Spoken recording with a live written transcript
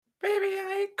Baby,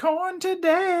 I ate corn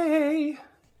today.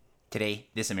 Today,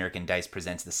 This American Dice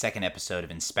presents the second episode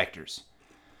of Inspectors.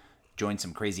 Join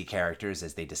some crazy characters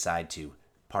as they decide to,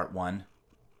 Part 1,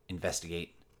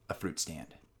 investigate a fruit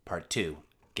stand. Part 2,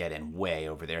 get in way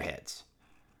over their heads.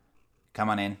 Come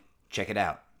on in, check it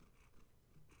out,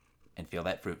 and feel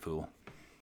that fruit fool.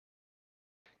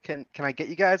 Can I get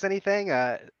you guys anything?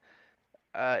 Have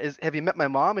you met my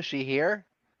mom? Is she here?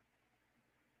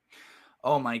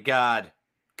 Oh my god.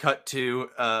 Cut to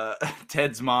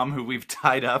Ted's mom, who we've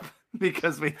tied up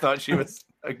because we thought she was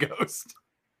a ghost.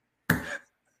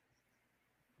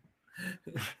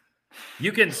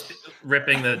 You can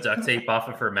ripping the duct tape off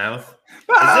of her mouth. Is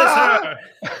this her?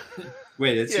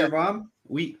 Wait, it's Yeah. your mom?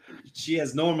 She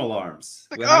has normal arms.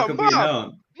 Like, Well, how "Oh, could we Mom!"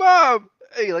 know? Mom!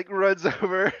 And he like runs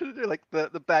over to like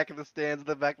the back of the stands at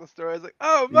the back of the store. He's like,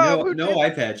 "Oh, Mom!" No, who no did-" eye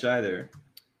patch either.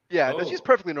 Yeah, no, she's Oh.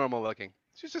 perfectly normal looking.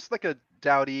 She's just like a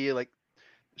dowdy, like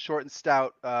short and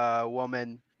stout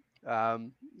woman.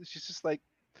 She's just like,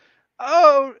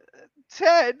 "Oh,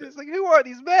 Ted!" It's like, "Who are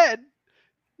these men?"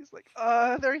 He's like,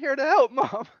 they're here to help,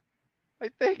 Mom. I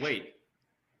think." Wait,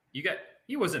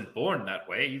 he wasn't born that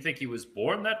way. You think he was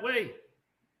born that way?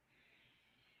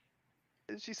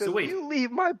 And she says, So wait. "You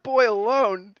leave my boy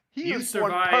alone. He You was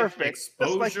born survived perfect,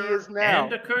 just like he exposure is now."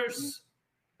 and a curse?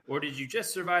 Or did you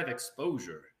just survive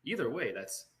exposure? Either way,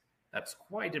 that's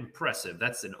quite impressive.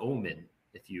 That's an omen.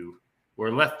 If you were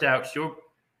left out, your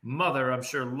mother, I'm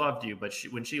sure, loved you, but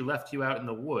when she left you out in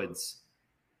the woods,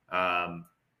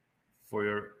 for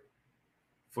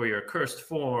your cursed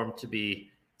form to be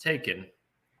taken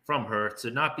from her, to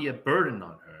not be a burden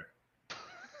on her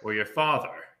or your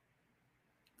father,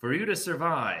 for you to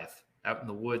survive out in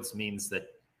the woods means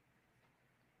that,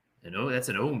 that's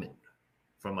an omen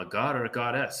from a god or a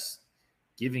goddess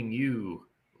giving you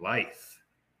life.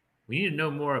 We need to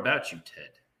know more about you,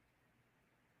 Ted.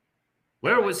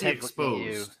 Where was he Ted's looking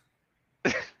at you. exposed?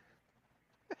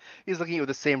 He's looking at you with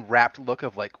the same rapt look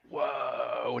of like,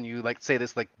 "Whoa," when you like say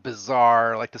this like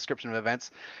bizarre like description of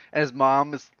events. And his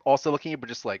mom is also looking at you, but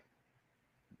just like,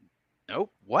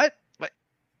 "No, what?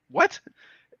 What?"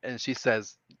 And she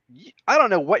says, "I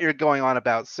don't know what you're going on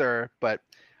about, sir, but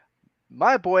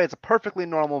my boy is a perfectly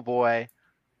normal boy.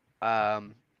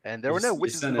 And there were no Your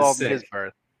witches son is involved in his sick.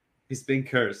 birth." He's been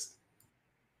cursed.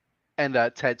 And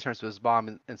Ted turns to his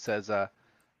mom and says, "Are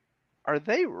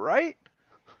they right,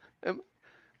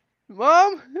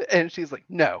 Mom?" And she's like,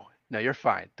 "No, you're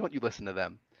fine. Don't you listen to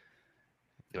them."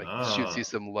 He like shoots you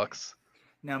some looks.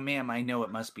 Now, ma'am, I know it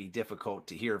must be difficult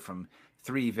to hear from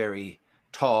three very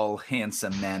tall,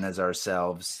 handsome men as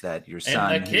ourselves that your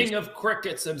son... And the king of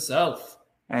crickets himself.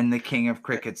 And the king of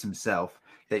crickets himself,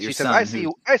 that your She says,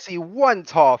 son... I see one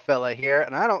tall fella here,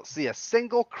 and I don't see a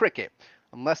single cricket.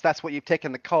 Unless that's what you've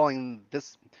taken to calling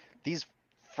these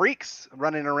freaks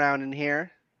running around in here."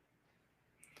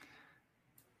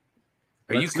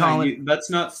 Let's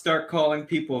not start calling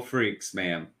people freaks,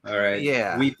 ma'am. All right.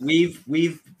 Yeah.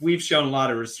 We've shown a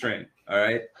lot of restraint. All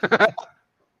right.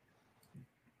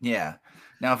 Yeah.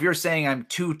 Now, if you're saying I'm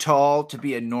too tall to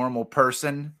be a normal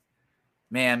person,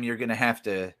 ma'am, you're gonna have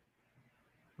to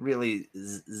really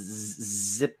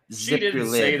zip She your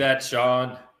didn't lid. say that,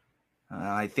 Sean.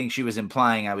 I think she was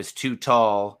implying I was too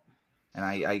tall, and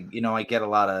I get a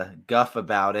lot of guff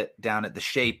about it down at the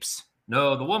Shapes.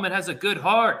 No, the woman has a good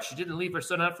heart. She didn't leave her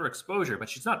son out for exposure, but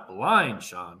she's not blind,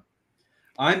 Sean.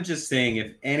 I'm just saying,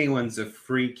 if anyone's a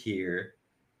freak here,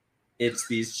 it's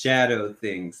these shadow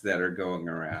things that are going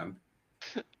around.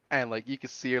 And like you can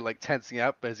see her like tensing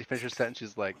up, but as he finishes her sentence,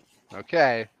 she's like,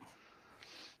 "Okay."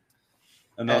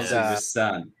 And also your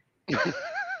son.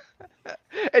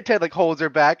 And Ted like holds her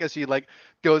back as she like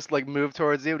goes to like move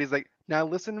towards you, and he's like, "Now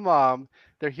listen, Mom,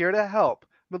 they're here to help.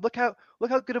 But look how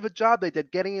good of a job they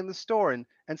did getting in the store and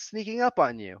sneaking up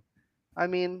on you. I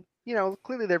mean,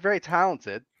 clearly they're very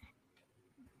talented."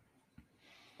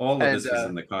 All of And, this was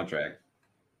in the contract.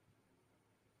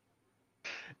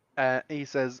 He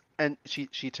says, and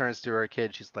she turns to her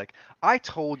kid. She's like, "I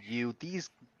told you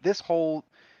this whole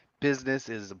business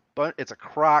is it's a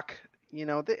crock.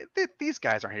 These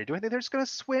guys aren't here to do anything. They're just gonna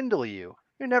swindle you.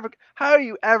 How are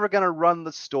you ever gonna run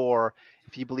the store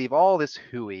if you believe all this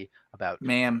hooey about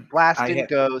Ma'am, blasting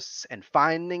ghosts and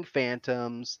finding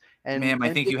phantoms?" And ma'am,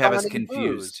 I think you have us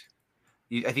confused.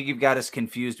 I think you've got us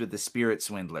confused with the spirit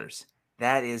swindlers.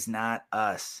 That is not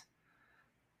us.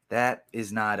 That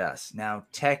is not us. Now,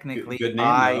 technically, good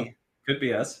name, could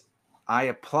be us. I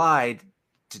applied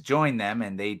to join them,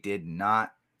 and they did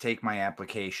not take my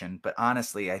application. But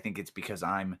honestly, I think it's because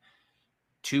I'm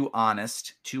too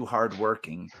honest, too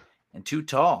hardworking, and too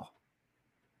tall.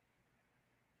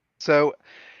 So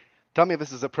Tell me if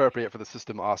this is appropriate for the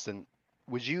system, Austin.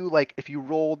 Would you like if you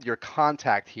rolled your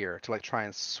contact here to like try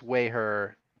and sway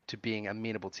her to being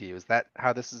amenable to you? Is that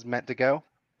how this is meant to go?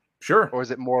 Sure. Or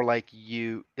is it more like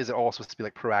you? Is it all supposed to be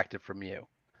like proactive from you?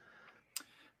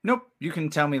 Nope. You can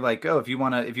tell me like, oh, if you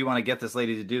wanna get this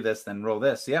lady to do this, then roll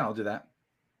this. Yeah, I'll do that.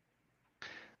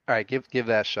 All right, give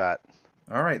that a shot.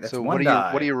 All right, that's So one what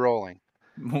die. are you rolling?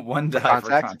 One For die for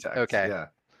contact? contact. Okay. Yeah.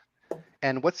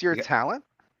 And what's your You got- talent?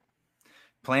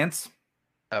 Plants.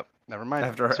 Oh, never mind.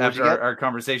 After So what'd you get? our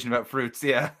conversation about fruits,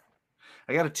 yeah.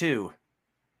 I got a 2.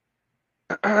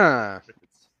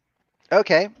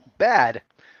 Okay, bad.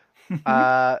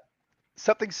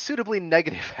 Something suitably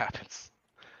negative happens.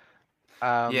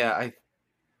 Yeah,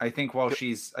 I think while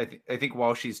she's I think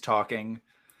while she's talking,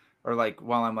 or like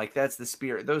while I'm like, that's the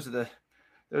spirit. Those are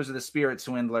the spirit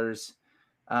swindlers.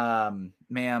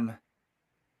 Ma'am.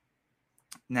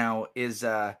 Now is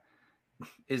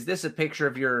this a picture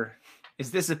of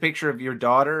your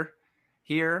daughter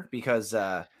here? Because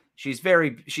she's very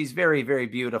very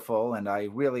beautiful, and I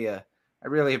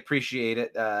really appreciate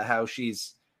it. How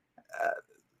she's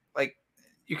like,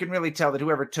 you can really tell that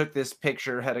whoever took this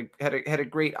picture had a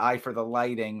great eye for the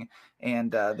lighting,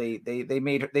 and they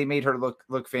made her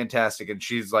look fantastic. And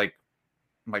she's like,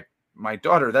 my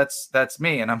daughter, that's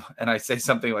me. And I say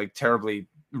something like terribly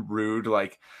rude,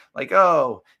 like,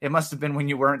 oh, it must have been when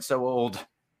you weren't so old.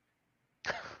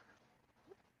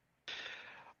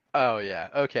 Oh yeah.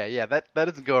 Okay. Yeah. That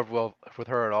doesn't go over well with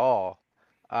her at all.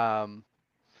 And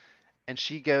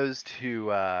she goes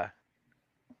to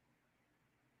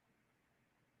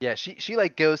yeah, she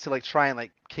like goes to like try and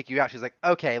like kick you out. She's like,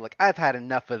 okay, look, I've had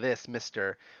enough of this,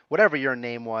 Mister whatever your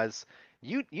name was.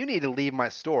 You need to leave my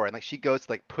store. And like she goes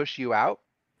to like push you out.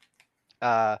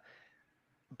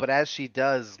 But as she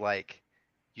does, like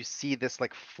you see this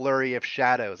like flurry of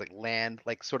shadows like land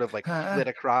like sort of like flit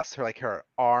across her like her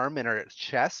arm and her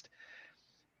chest.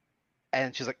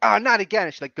 And she's like, oh, not again.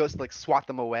 And she like goes to like swat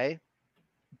them away.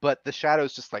 But the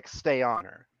shadows just like stay on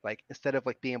her. Like instead of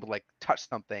like being able to like touch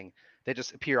something, they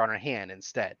just appear on her hand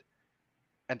instead.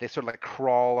 And they sort of like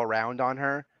crawl around on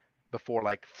her before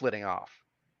like flitting off.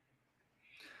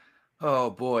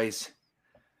 Oh, boys,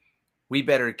 we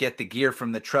better get the gear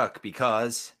from the truck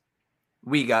because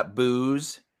we got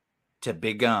booze to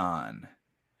be gone.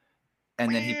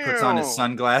 And then he puts on his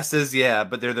sunglasses. Yeah,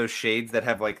 but they're those shades that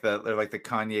have they're like the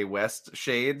Kanye West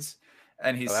shades.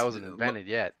 And that wasn't invented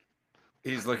yet.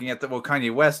 He's looking at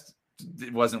Kanye West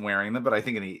wasn't wearing them, but I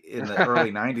think in the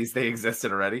early 90s they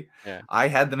existed already. Yeah. I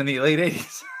had them in the late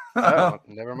 80s. Oh,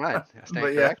 never mind.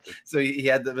 But yeah, so he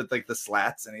had them with like the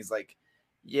slats, and he's like,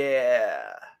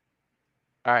 yeah.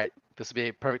 All right, this would be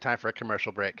a perfect time for a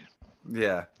commercial break.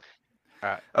 Yeah. All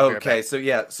right. Okay, so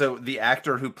yeah, so the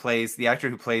actor who plays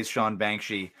Sean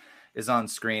Banksy is on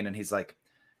screen, and he's like,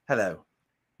 hello,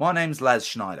 my name's Laz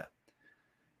Schneider.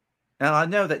 Now, I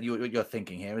know that what you're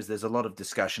thinking here is there's a lot of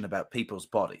discussion about people's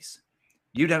bodies.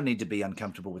 You don't need to be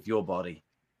uncomfortable with your body.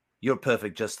 You're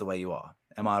perfect just the way you are.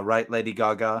 Am I right, Lady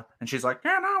Gaga? And she's like,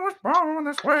 and I was born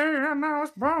this way, and I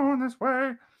was born this way.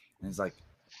 And he's like,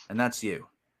 and that's you.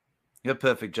 You're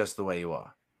perfect just the way you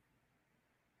are.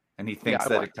 And he thinks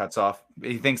it cuts off.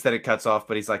 He thinks that it cuts off,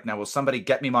 but he's like, now will somebody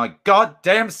get me my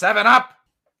goddamn 7-Up?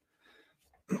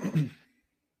 Anyway.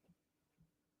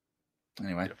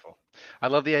 Beautiful. I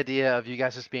love the idea of you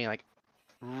guys just being like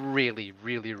really,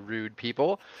 really rude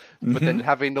people, but then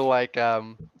having to like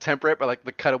temper it by like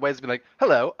the cutaways be like,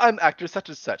 hello, I'm actor such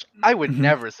and such. I would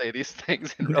never say these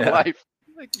things in real life.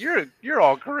 Like you're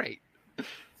all great.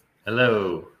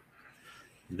 Hello.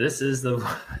 This is the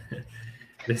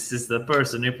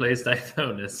person who plays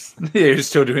Tithonus. Yeah, you're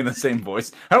still doing the same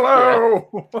voice.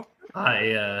 Hello.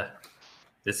 Yeah.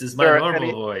 This is my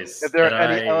normal voice. If there are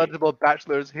any eligible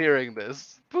bachelors hearing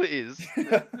this, please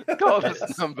call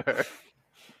this number.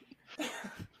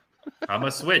 I'm a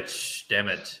Switch, damn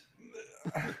it.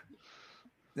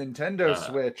 Nintendo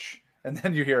Switch. And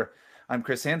then you hear, I'm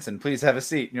Chris Hansen, please have a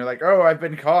seat. And you're like, oh, I've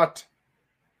been caught.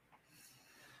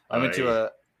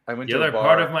 The other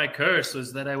part of my curse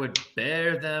was that I would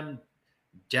bear them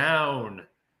down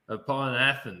upon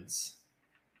Athens,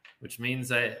 which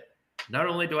means not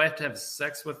only do I have to have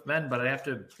sex with men, but I have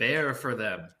to bear for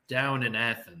them down in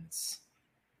Athens.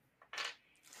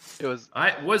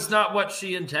 I was not what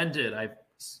she intended.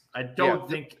 I don't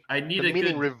think I need the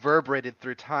meaning reverberated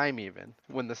through time, even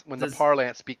when the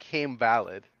parlance became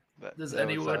valid. Does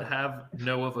anyone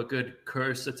know of a good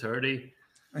curse attorney?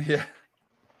 Yeah.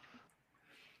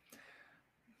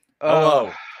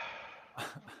 Hello.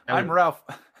 I'm Ralph.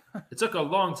 It took a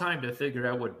long time to figure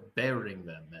out what bearing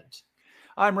them meant.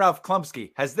 I'm Ralph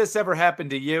Klumsky. Has this ever happened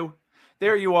to you?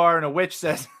 there you are, and a witch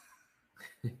says,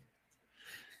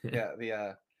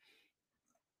 Yeah,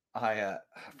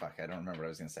 fuck, I don't remember what I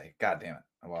was gonna say. God damn it,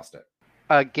 I lost it.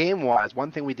 Game-wise,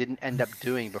 one thing we didn't end up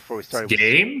doing before we started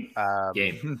Game?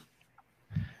 Game.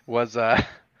 Was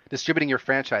distributing your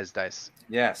franchise dice.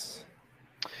 Yes.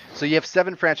 So you have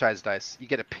 7 franchise dice. You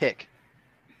get to pick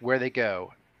where they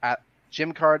go at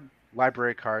gym card,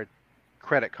 library card,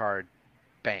 credit card,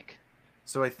 bank.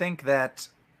 So I think that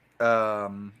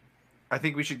I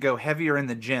think we should go heavier in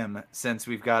the gym since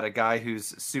we've got a guy who's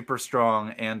super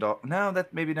strong and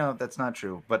that's not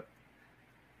true. But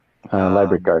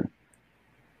Library card.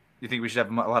 you think we should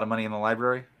have a lot of money in the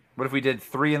library? What if we did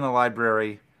 3 in the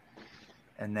library,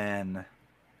 and then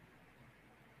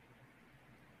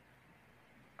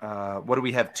what do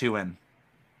we have 2 in?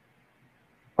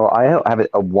 Well, I have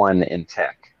a 1 in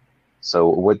tech. So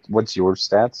what's your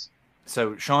stats?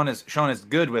 So Sean is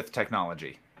good with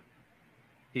technology.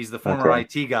 He's the former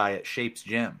IT guy at Shapes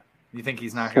Gym. You think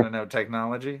he's not going to know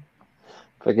technology?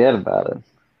 Forget about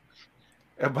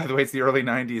it. By the way, it's the early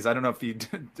 90s. I don't know if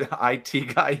the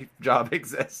IT guy job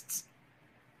exists.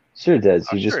 Sure it does.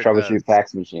 I'm You just sure it troubleshoot does.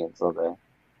 fax machines all day.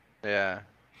 Yeah.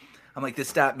 I'm like,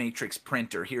 this dot matrix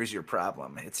printer, here's your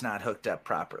problem. It's not hooked up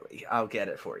properly. I'll get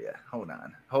it for you. Hold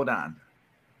on.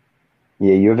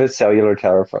 Yeah, you have a cellular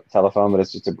telephone, but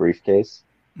it's just a briefcase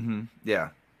Mm-hmm. Yeah.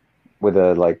 with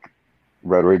a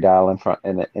rotary dial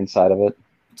inside of it.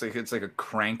 It's like a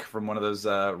crank from one of those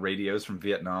radios from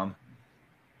Vietnam.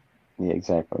 Yeah,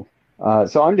 exactly.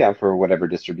 So I'm down for whatever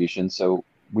distribution. So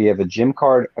we have a gym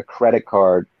card, a credit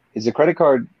card. Is a credit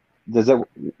card?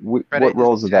 What Credit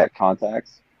roles is is that?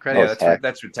 Contacts. Credit. Yeah, it's that's tech.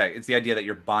 that's your tech. It's the idea that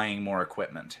you're buying more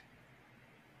equipment.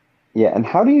 Yeah, and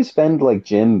how do you spend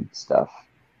gym stuff?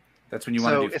 That's when you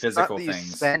want to do it's physical not that things.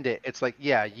 You spend it. It's like,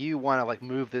 yeah, you want to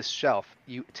move this shelf.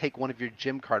 You take one of your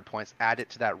gym card points, add it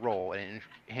to that roll, and it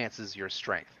enhances your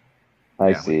strength.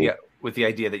 I see. Yeah, with the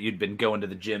idea that you'd been going to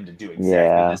the gym to do exactly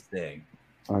Yeah. this thing.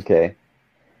 Okay.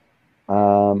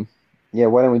 Yeah,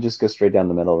 why don't we just go straight down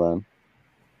the middle then?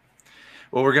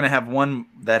 Well, we're gonna have one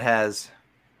that has.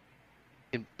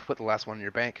 And put the last one in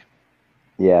your bank.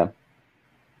 Yeah.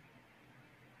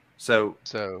 So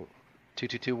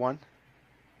 2221.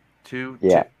 2.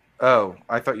 Yeah. 2 Oh,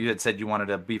 I thought you had said you wanted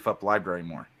to beef up library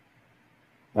more.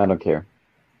 I don't care.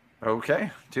 Okay,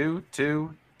 2,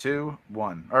 2, 2,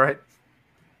 1. All right,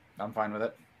 I'm fine with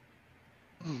it.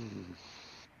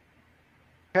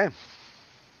 Okay.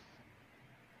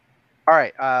 All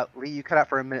right, Lee, you cut out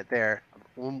for a minute there.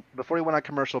 Before we went on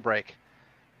commercial break,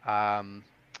 Sean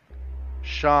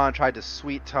tried to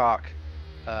sweet talk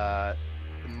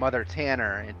Mother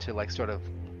Tanner into sort of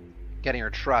getting her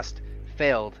trust,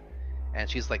 failed, and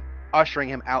she's ushering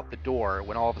him out the door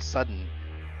when all of a sudden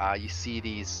you see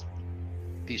these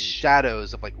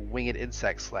shadows of winged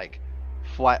insects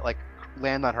fly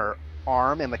land on her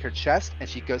arm and her chest, and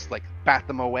she goes to bat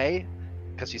them away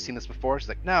because she's seen this before. She's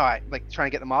like, no, I trying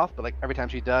to get them off, but every time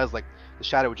she does, the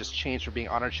shadow would just change from being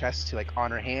on her chest to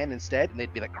on her hand instead, and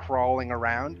they'd be crawling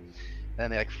around, and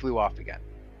then they flew off again.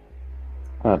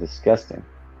 Oh, disgusting.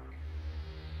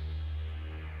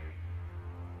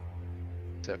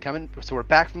 So we're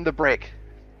back from the break,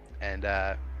 and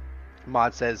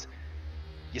Maud says,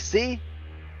 you see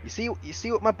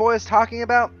what my boy is talking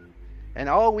about, and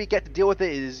all we get to deal with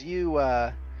it is you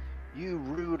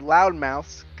rude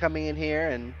loudmouths coming in here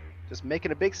and just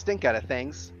making a big stink out of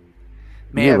things.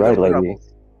 Man, You're right, no lady. trouble.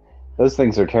 Those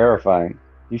things are terrifying.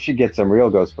 You should get some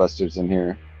real Ghostbusters in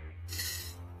here.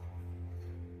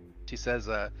 She says,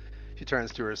 she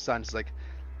turns to her son. She's like,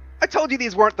 I told you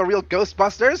these weren't the real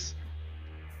Ghostbusters.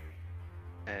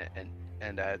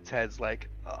 And Ted's like,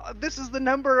 this is the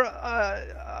number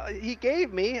he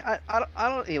gave me. I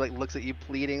don't. He looks at you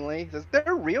pleadingly. He says,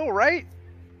 they're real, right?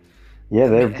 Yeah,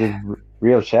 they're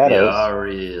real shadows. They are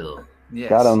real. Yes.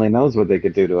 God only knows what they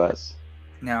could do to us.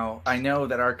 Now, I know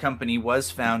that our company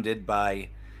was founded by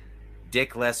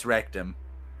Dick Les Rectum.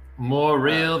 More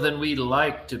real than we'd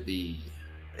like to be.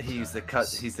 He's the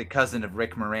cousin of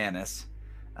Rick Moranis.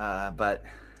 But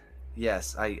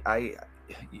yes,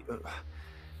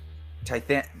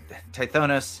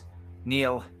 Tithonus,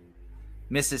 Neil,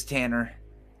 Mrs. Tanner,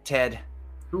 Ted,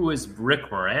 Who is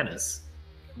Rick Moranis?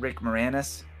 Rick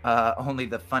Moranis. Only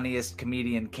the funniest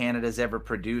comedian Canada's ever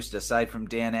produced, aside from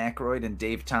Dan Aykroyd and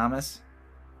Dave Thomas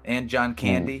and John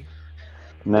Candy.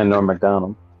 And then Norm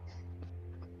Macdonald.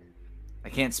 I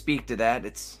can't speak to that.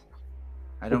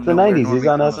 I don't It's the know where 90s. Norm He's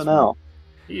on Macdonald's SNL.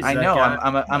 He's I that know.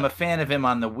 guy- I'm a fan of him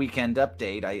on the Weekend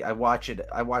Update. I watch it.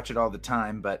 I watch it all the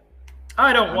time. But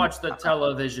I don't watch the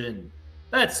television.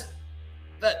 That.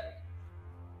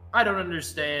 I don't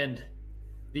understand.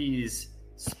 these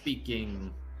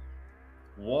speaking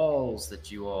walls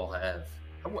that you all have,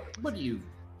 what do you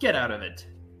get out of it?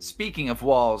 Speaking of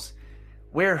walls,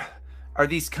 where are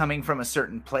these coming from? A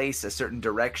certain place, a certain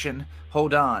direction?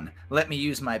 Hold on, let me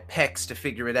use my pecs to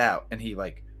figure it out. And he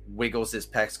like wiggles his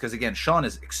pecs because again, Sean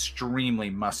is extremely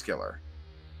muscular.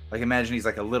 Like imagine he's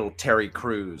like a little Terry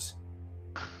Crews.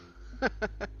 And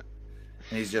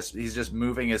he's just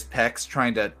moving his pecs,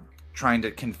 trying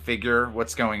to configure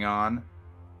what's going on.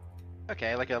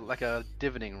 Okay, like a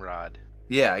divining rod.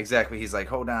 Yeah, exactly. He's like,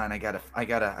 hold on, I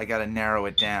gotta narrow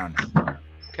it down.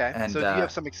 Okay, And, so do you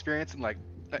have some experience in like?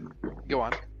 Go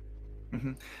on.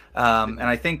 Mm-hmm. And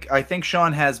I think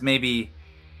Sean has maybe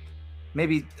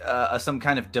some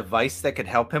kind of device that could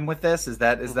help him with this. Is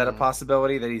that a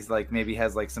possibility that he's like maybe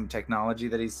has like some technology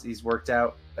that he's worked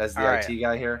out as the IT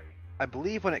guy here? I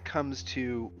believe when it comes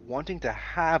to wanting to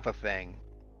have a thing,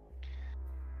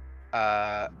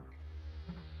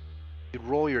 you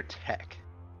roll your tech.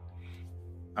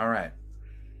 All right.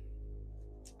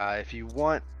 If you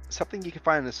want something you can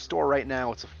find in the store right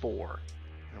now, it's a 4,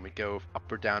 and we go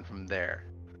up or down from there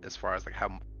as far as like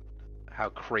how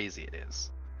crazy it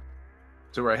is.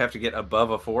 So where I have to get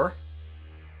above a 4?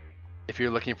 If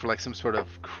you're looking for like some sort of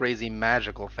crazy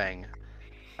magical thing,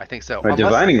 I think so. But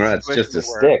divining rod's just a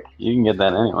stick. You can get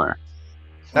that anywhere.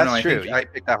 That's true. You can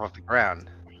pick that off the ground.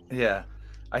 Yeah,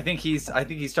 I think he's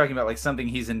talking about like something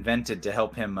he's invented to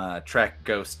help him track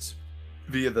ghosts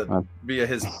via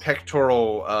his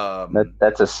pectoral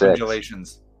that's a 6.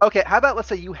 undulations. Okay, how about let's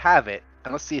say you have it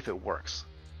and let's see if it works.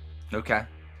 Okay.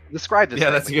 Describe this. Yeah,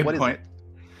 thing. that's a good point.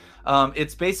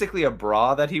 It's basically a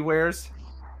bra that he wears.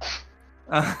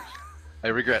 I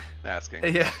regret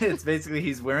asking. Yeah, it's basically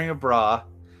he's wearing a bra,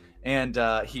 and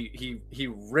he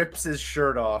rips his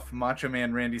shirt off, Macho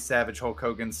Man Randy Savage Hulk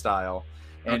Hogan style,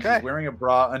 and he's wearing a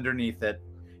bra underneath it,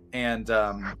 and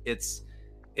it's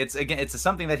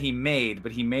something that he made,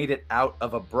 but he made it out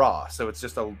of a bra, so it's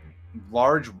just a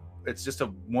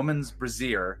woman's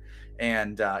brassiere,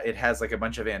 and it has like a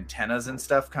bunch of antennas and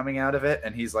stuff coming out of it,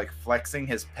 and he's like flexing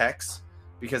his pecs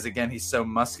because again he's so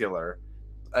muscular,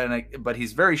 but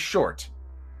he's very short.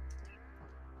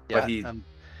 Yeah, I'm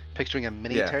picturing a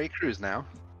mini Terry Crews now.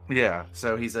 Yeah,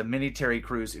 so he's a mini Terry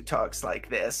Crews who talks like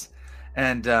this,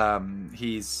 and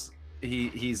he's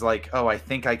like, oh, I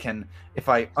think I can, if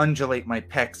I undulate my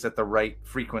pecs at the right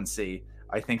frequency,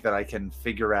 I think that I can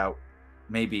figure out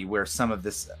maybe where some of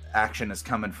this action is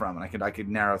coming from, and I could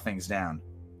narrow things down.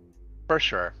 For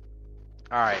sure.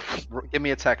 All right, give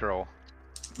me a tech roll.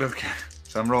 Okay,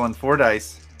 so I'm rolling 4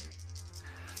 dice.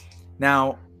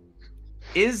 Now,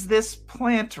 is this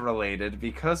plant related?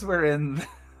 Because we're in.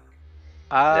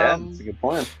 Yeah, that's a good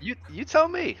point. You tell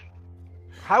me.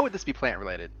 How would this be plant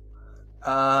related?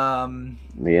 The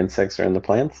insects are in the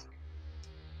plants.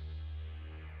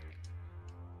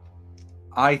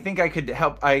 I think I could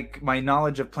help. My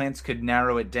knowledge of plants could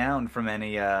narrow it down from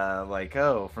any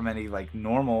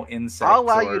normal insects. I'll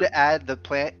allow you to add the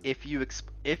plant if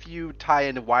you tie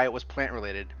into why it was plant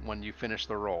related when you finish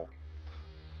the roll.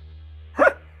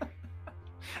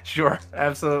 Sure,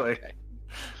 absolutely. Okay.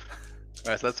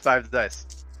 All right, so that's 5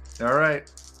 dice. All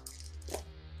right.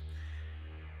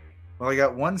 Well, I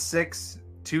got 1 6,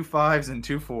 2 5s, and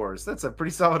 2 4s. That's a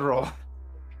pretty solid roll.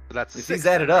 So that's if 6, he's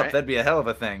added up, right? that'd be a hell of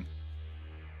a thing.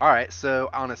 All right, so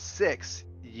on a 6,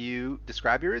 you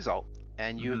describe your result,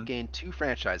 and you have gained 2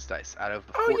 franchise dice out of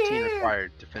the 14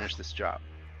 required to finish this job.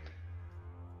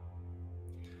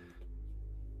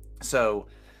 So,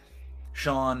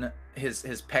 Sean, his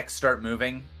pecs start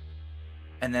moving,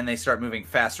 and then they start moving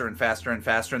faster and faster and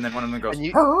faster, and then one of them goes,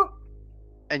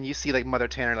 and you see like Mother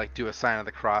Tanner like do a sign of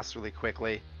the cross really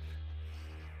quickly.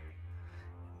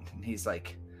 And he's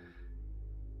like,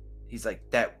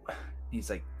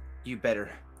 you better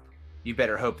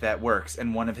hope that works.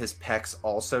 And one of his pecs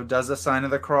also does a sign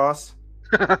of the cross.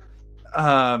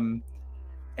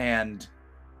 And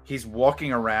he's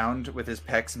walking around with his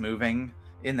pecs moving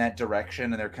in that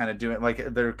direction, and they're kind of doing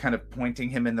they're kind of pointing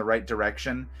him in the right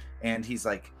direction. And he's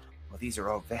like, well, these are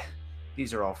all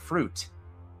fruit.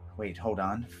 Wait, hold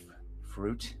on.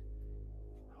 Fruit.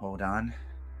 Hold on.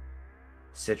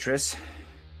 Citrus.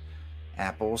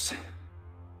 Apples.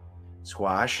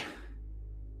 Squash.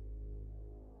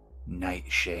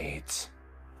 Nightshades.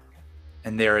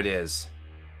 And there it is.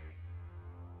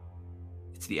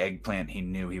 It's the eggplant he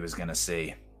knew he was going to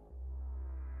see.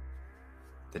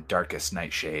 The darkest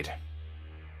nightshade.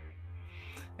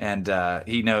 And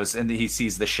he knows, and he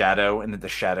sees the shadow, and that the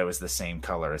shadow is the same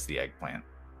color as the eggplant.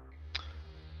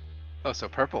 Oh, so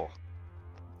purple.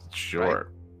 Sure.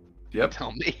 Yep.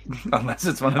 Tell me. Unless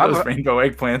it's one of I'm those a- rainbow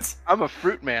eggplants. I'm a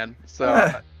fruit man, so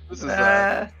this is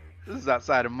this is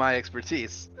outside of my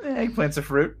expertise. Eggplant's a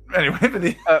fruit. Anyway, but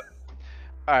the... All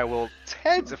right, well,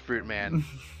 Ted's a fruit man.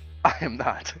 I am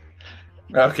not.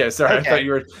 Okay, sorry. Okay.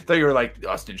 I thought you were like,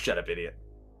 Austin, shut up, idiot.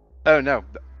 Oh no,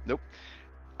 nope.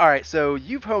 All right, so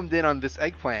you've homed in on this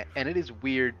eggplant, and it is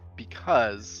weird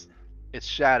because its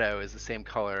shadow is the same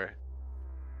color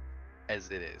as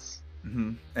it is.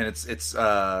 Mm-hmm. And it's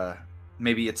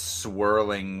maybe it's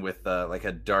swirling with like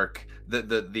a dark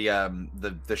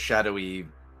the shadowy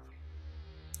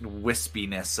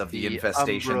wispiness of the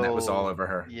infestation that was all over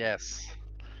her. Yes.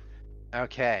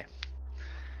 Okay.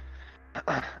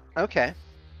 Okay.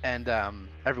 And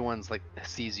everyone's like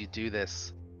sees you do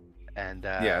this, and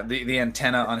Yeah, the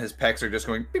antenna on his pecs are just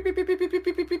going beep beep beep beep beep beep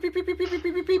beep beep beep beep beep beep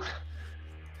beep beep beep.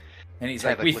 And he's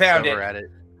Ted, like, "We looks found over it. At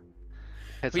it.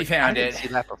 Ted's We like, found I it." didn't see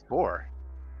that before.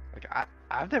 Like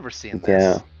I've never seen this.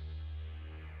 Yeah.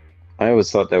 I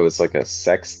always thought that was like a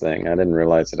sex thing. I didn't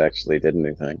realize it actually did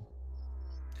anything.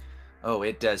 Oh,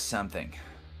 it does something.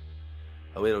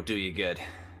 Oh, it'll do you good.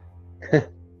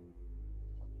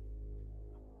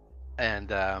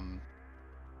 And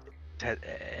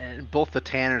and both the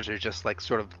Tanners are just like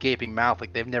sort of gaping mouth,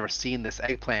 like they've never seen this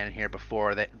eggplant in here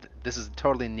before. That this is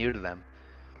totally new to them.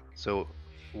 So,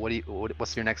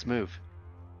 what's your next move?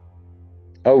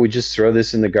 Oh, we just throw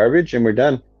this in the garbage and we're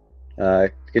done.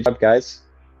 Good job, guys.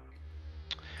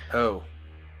 Oh.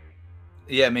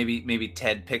 Yeah, maybe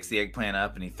Ted picks the eggplant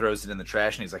up and he throws it in the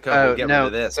trash and he's like, "Oh, we'll get rid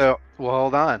of this." So, well,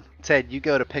 hold on, Ted. You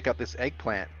go to pick up this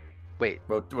eggplant. Wait.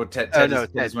 Well, Ted, Oh, Ted no, is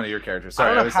Ted. one of your characters. I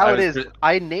Sorry, don't know how I it was- is.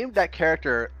 I named that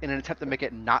character in an attempt to make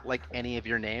it not like any of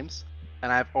your names,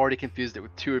 and I've already confused it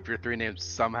with two of your three names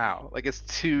somehow. Like it's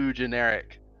too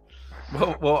generic.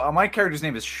 Well, my character's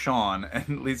name is Sean,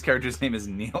 and Lee's character's name is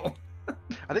Neil.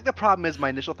 I think the problem is my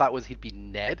initial thought was he'd be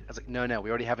Ned. I was like, no, we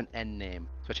already have an N name,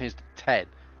 so I changed it to Ted.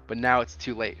 But now it's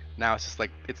too late. Now it's just like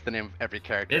it's the name of every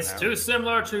character. It's now. too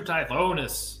similar to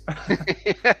Typhonus.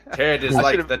 Ted is I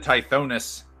like should've- the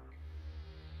Tythonus.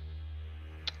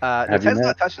 No, Have you Ted's not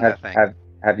met- touching that thing.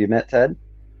 Have you met Ted?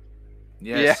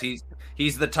 Yes,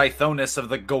 he's the Tythonus of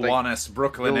the Gowanus,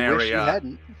 Brooklyn You'll wish you area.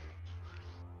 hadn't.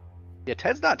 Yeah,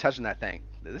 Ted's not touching that thing.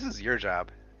 This is your job.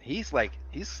 He's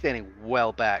standing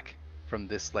well back from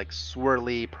this like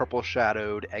swirly purple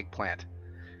shadowed eggplant.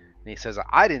 And he says,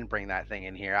 I didn't bring that thing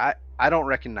in here. I don't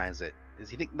recognize it. Does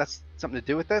he think that's something to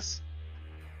do with this?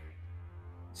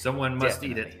 Someone must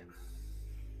eat Definitely. it.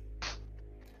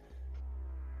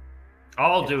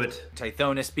 I'll do it.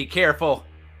 Tythonus, be careful.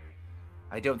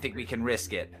 I don't think we can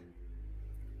risk it.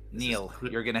 This Neil,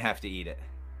 is- you're gonna have to eat it.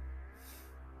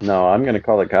 No, I'm gonna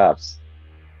call the cops.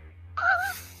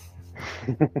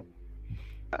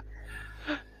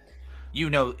 You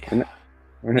know,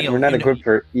 We're not equipped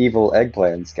for evil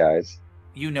eggplants, guys.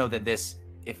 you know that this,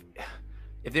 if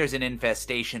there's an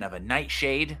infestation of a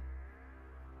nightshade,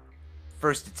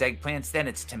 first it's eggplants, then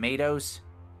it's tomatoes.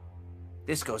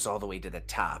 This goes all the way to the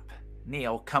top.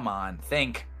 Neil, come on,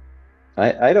 think.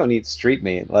 I don't eat street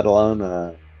meat, let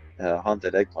alone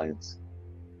haunted eggplants.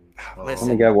 I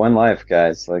Listen, only got one life,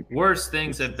 guys. Like, Worse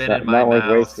things have been not, in my not worth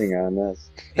mouth. wasting on this.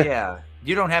 yeah,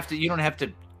 you don't have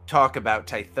to talk about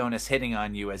Tythonus hitting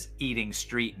on you as eating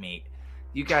street meat.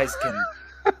 You guys can.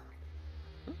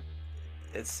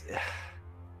 It's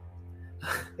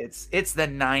the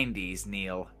 90s,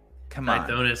 Neil. Come on.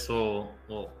 Tythonus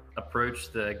will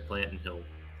approach the eggplant and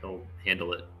he'll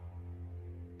handle it.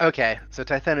 Okay, so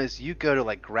Tythonus, you go to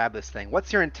like grab this thing.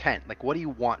 What's your intent? Like, what do you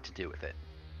want to do with it?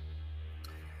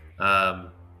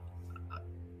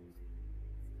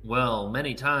 Well,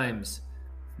 many times,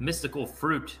 mystical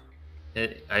fruit.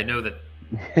 I know that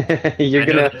You're I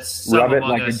know gonna that some rub it among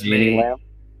like a us genie may lamp.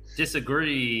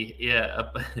 disagree. Yeah,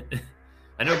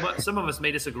 I know some of us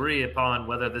may disagree upon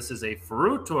whether this is a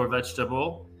fruit or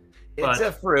vegetable. It's but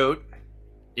a fruit.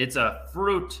 It's a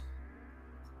fruit,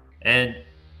 and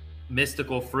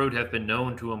mystical fruit have been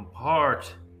known to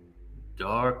impart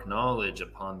dark knowledge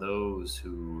upon those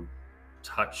who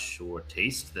touch or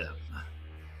taste them.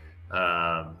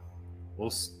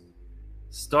 We'll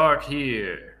start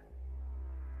here,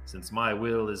 since my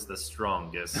will is the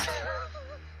strongest.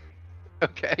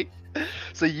 Okay,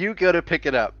 so you go to pick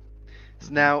it up.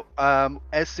 So now,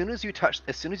 as soon as you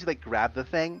like grab the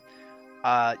thing,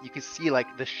 you can see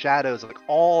like the shadows of like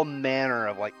all manner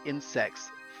of like insects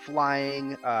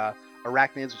flying,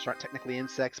 arachnids, which aren't technically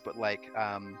insects, but like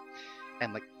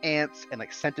and like ants and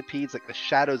like centipedes, like the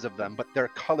shadows of them, but they're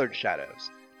colored shadows.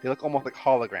 They look almost like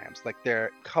holograms, like they're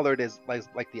colored as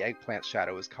like the eggplant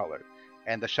shadow is colored,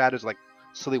 and the shadows like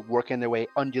slowly working their way,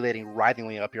 undulating,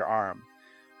 writhingly up your arm.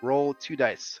 Roll 2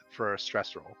 dice for a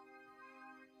stress roll.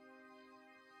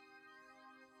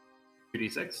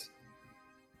 2d6.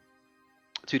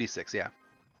 2d6, yeah.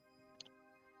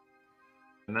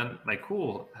 And then my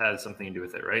cool has something to do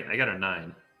with it, right? I got a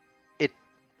 9.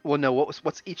 Well, no.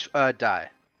 What's each die?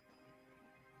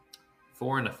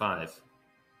 4 and a 5.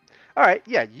 All right,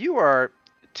 yeah, you are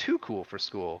too cool for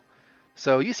school.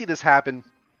 So you see this happen,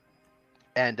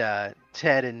 and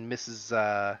Ted and Ms.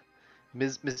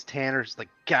 Tanner's like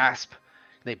gasp.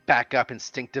 They back up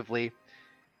instinctively.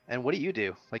 And what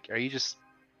do? Like, are you just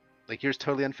like you're just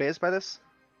totally unfazed by this?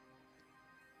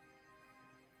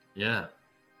 Yeah.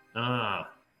 Ah.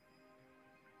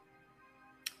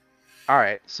 All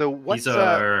right. So what's These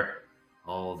are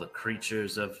all the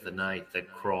creatures of the night that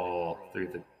crawl through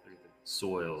the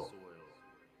soil.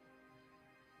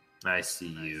 I see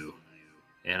you,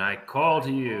 and I call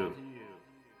to you.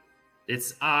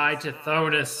 It's I,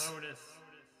 Tithonus,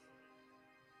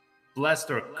 blessed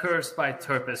or cursed by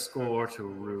Terpsichore to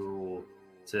rule,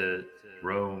 to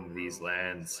roam these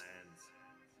lands.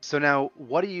 So now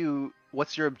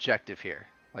what's your objective here?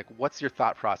 Like, what's your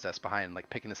thought process behind like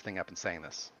picking this thing up and saying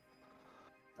this?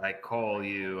 I call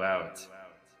you out.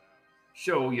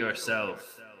 Show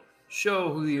yourself.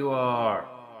 Show who you are.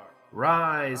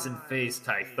 Rise and face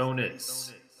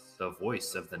Tithonus, the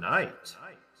voice of the night.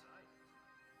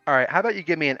 All right. How about you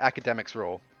give me an academics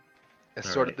roll?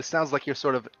 All right. This sounds like you're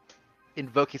sort of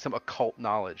invoking some occult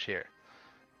knowledge here.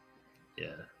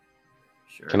 Yeah.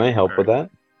 Sure. Can I help with that?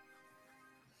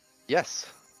 Yes.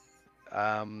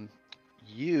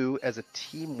 You as a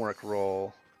teamwork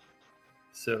roll.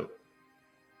 So,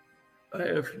 I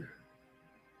have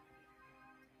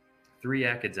 3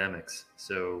 academics,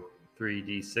 so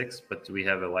 3d6, but do we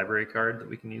have a library card that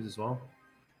we can use as well?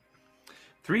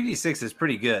 3d6 is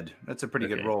pretty good. That's a pretty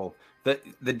good Okay. roll.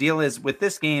 The deal is with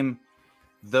this game,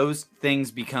 those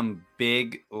things become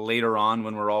big later on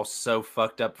when we're all so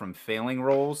fucked up from failing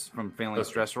Okay.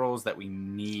 stress rolls that we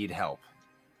need help.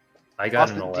 I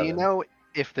got an Austin, 11. do you know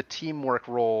if the teamwork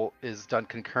roll is done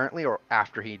concurrently or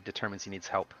after he determines he needs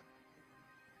help?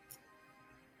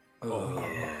 Oh,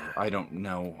 yeah. I don't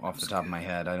know off the top of my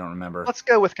head. I don't remember. Let's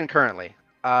go with concurrently.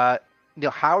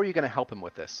 Neil, how are you going to help him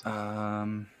with this?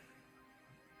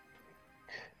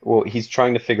 Well, he's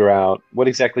trying to figure out what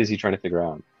exactly is he trying to figure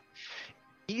out?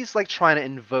 He's like trying to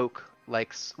invoke,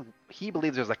 like, he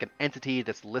believes there's like an entity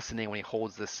that's listening when he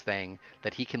holds this thing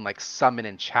that he can like summon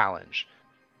and challenge.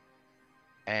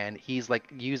 And he's like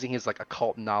using his like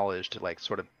occult knowledge to like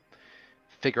sort of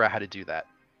figure out how to do that.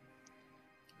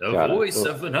 The Got it. voice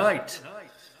of the night.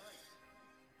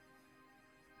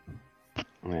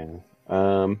 Yeah.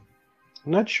 I'm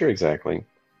not sure exactly.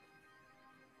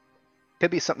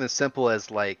 Could be something as simple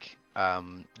as like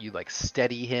you like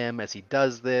steady him as he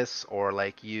does this, or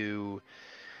like you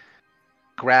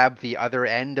grab the other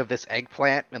end of this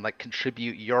eggplant and like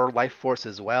contribute your life force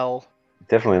as well.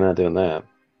 Definitely not doing that.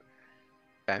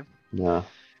 Okay. No.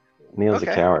 Neil's a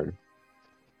Okay. coward.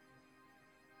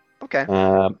 Okay.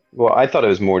 Well, I thought it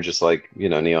was more just like,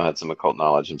 Neil had some occult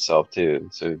knowledge himself too.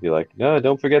 So he'd be like, no,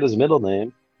 don't forget his middle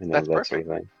name. That's that sort of perfect.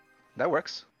 thing. That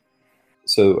works.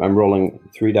 So I'm rolling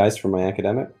 3 dice for my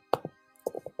academic.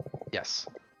 Yes.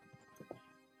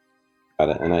 Got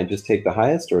it. And I just take the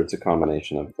highest, or it's a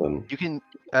combination of them? You can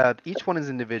each one is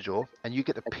individual, and you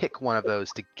get to pick one of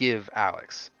those to give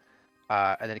Alex,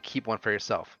 and then keep one for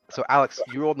yourself. So Alex,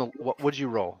 you rolled what would you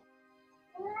roll?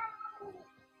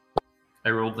 I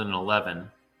rolled an 11.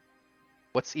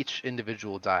 What's each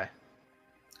individual die?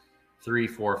 3,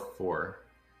 4, 4.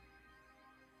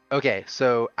 Okay,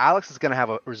 so Alex is gonna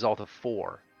have a result of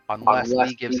 4 unless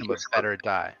Lee gives him a better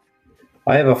die.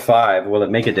 I have a 5. Will it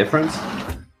make a difference?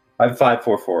 I have 5,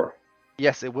 4, 4.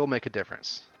 Yes, it will make a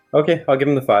difference. Okay, I'll give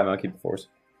him the 5 and I'll keep the 4s.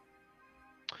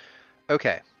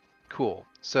 Okay, cool.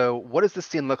 So what does this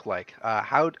scene look like?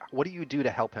 What do you do to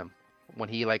help him when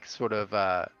he like sort of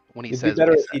when he It'd says be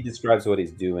better what he if he describes what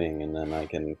he's doing, and then I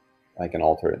can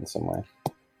alter it in some way.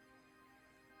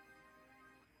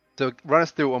 So run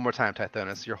us through it one more time,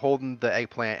 Tithonus. You're holding the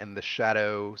eggplant and the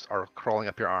shadows are crawling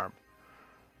up your arm.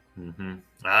 Mm-hmm.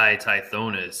 I,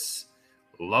 Tithonus,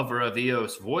 lover of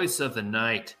Eos, voice of the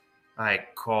night, I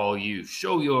call you.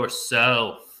 Show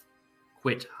yourself.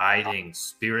 Quit hiding,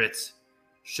 spirit.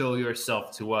 Show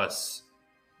yourself to us.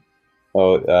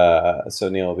 Oh, so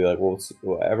Neil will be like, well,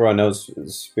 everyone knows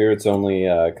spirits only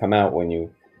come out when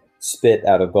you spit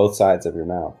out of both sides of your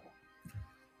mouth.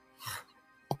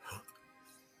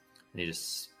 And he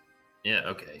just, yeah,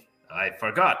 okay. I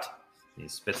forgot. He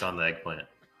spits on the eggplant.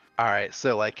 All right,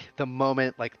 so like the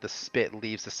moment like the spit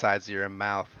leaves the sides of your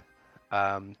mouth,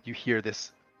 you hear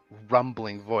this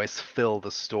rumbling voice fill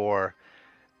the store.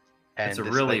 And It's a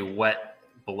this, really like, wet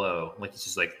blow. Like it's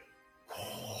just like,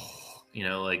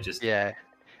 like just yeah.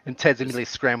 And Ted's immediately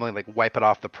scrambling, like wipe it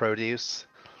off the produce.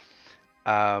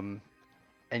 And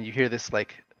you hear this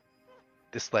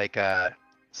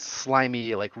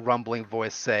slimy, like rumbling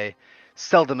voice say,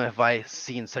 "Seldom have I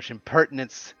seen such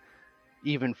impertinence,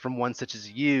 even from one such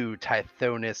as you,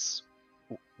 Tithonus."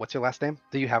 What's your last name?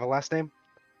 Do you have a last name?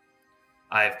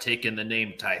 I've taken the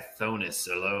name Tithonus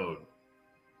alone.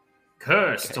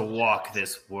 Cursed to walk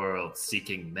this world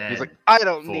seeking men. He's like, "I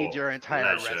don't for need your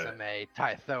entire pleasure. resume,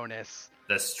 Tithonus."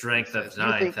 The strength of Says,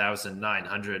 "You think-"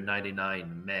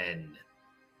 9,999 men.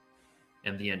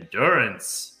 And the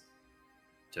endurance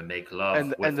to make love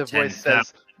And with the voice 10,000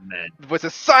 says, men. The voice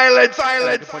says, "Silence,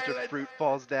 silence!" A bunch of fruit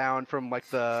falls down from like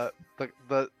the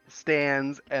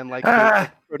stands, and like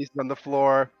the produce is on the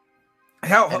floor.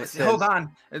 And it says- Hold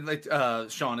on. And, like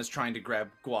Sean is trying to grab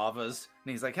guavas,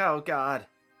 and he's like, "Oh God."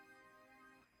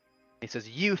 He says,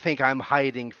 "You think I'm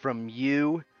hiding from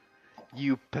you,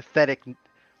 you pathetic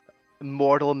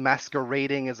mortal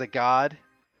masquerading as a god?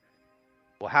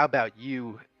 Well, how about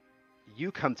you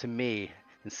come to me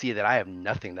and see that I have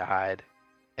nothing to hide."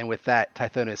 And with that,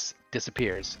 Tithonus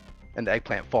disappears, and the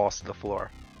eggplant falls to the floor.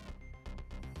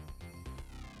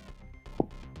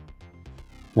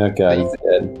 Oh god, he's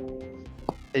dead.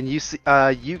 And you see,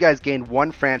 you guys gained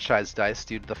 1 franchise dice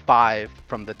due to the 5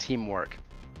 from the teamwork.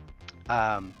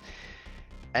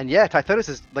 And yeah, Tithonus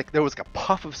is like, there was like a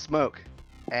puff of smoke,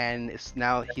 and it's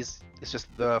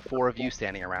just the 4 of you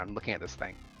standing around looking at this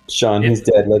thing. Sean, he's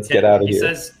dead. Let's get out of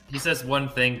here. He says one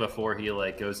thing before he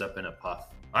like goes up in a puff.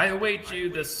 I await you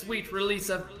the sweet release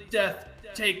of death.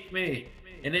 Take me,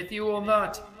 and if you will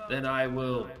not, then I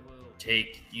will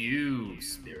take you,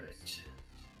 spirit.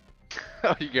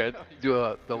 Oh, you good? Do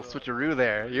a little switcheroo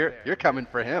there. You're coming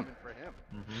for him.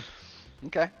 Mm-hmm.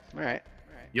 Okay, all right.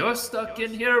 You're stuck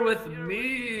in here with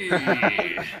me.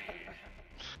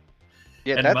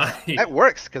 Yeah, And that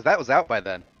works because that was out by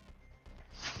then.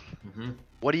 Mm-hmm.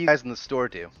 What do you guys in the store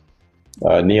do?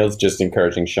 Neil's just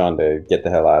encouraging Sean to get the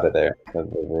hell out of there.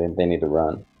 They need to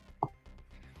run.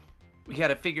 We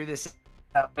gotta figure this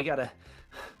out. We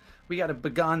gotta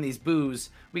begone these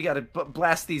boos. We gotta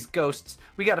blast these ghosts.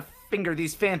 We gotta finger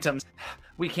these phantoms.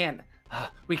 We can't.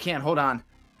 Hold on.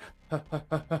 My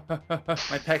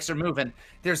pecs are moving.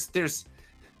 There's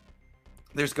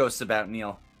ghosts about,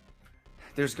 Neil.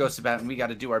 There's ghosts about, and we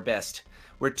gotta do our best.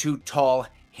 We're 2 tall,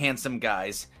 handsome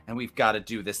guys, and we've got to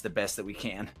do this the best that we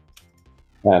can.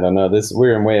 I don't know.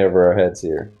 We're in way over our heads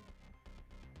here.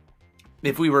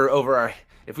 If we were over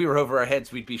our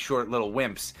heads, we'd be short little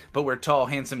wimps. But we're tall,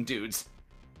 handsome dudes.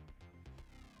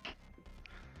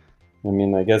 I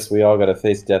mean, I guess we all got to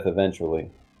face death eventually.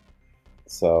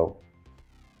 So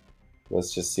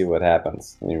let's just see what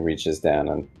happens. And he reaches down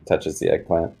and touches the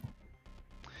eggplant.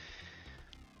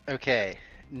 Okay,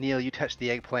 Neil, you touch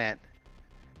the eggplant,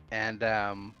 and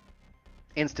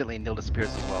instantly Neil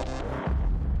disappears as well.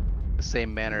 The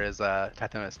same manner as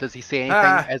Tithonus. Does he say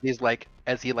anything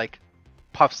as he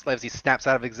puffs, as he snaps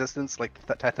out of existence like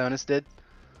Tithonus did?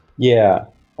 Yeah,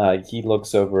 he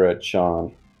looks over at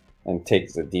Sean and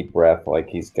takes a deep breath like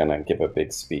he's gonna give a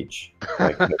big speech,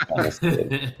 like Tithonus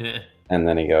did. And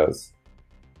then he goes,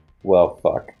 "Well,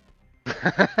 fuck."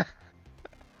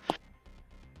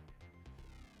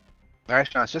 All right,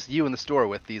 Sean, it's just you in the store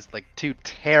with these like 2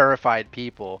 terrified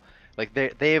people. Like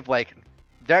they've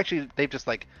just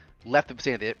like left the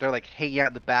vicinity. They're like hanging out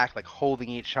in the back, like holding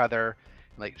each other,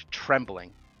 like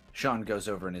trembling. Sean goes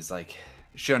over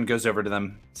to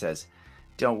them, says,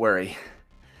 "Don't worry.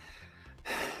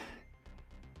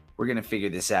 We're gonna figure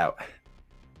this out.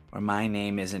 Or my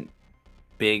name isn't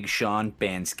Big Sean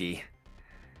Bansky."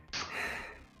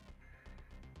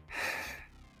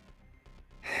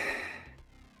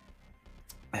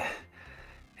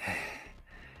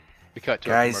 We cut to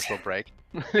Guys. a commercial break.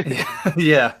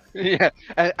 Yeah. Yeah.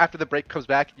 And after the break comes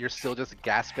back, you're still just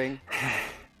gasping.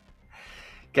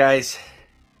 Guys,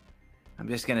 I'm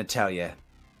just gonna tell you,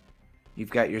 you've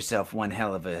got yourself one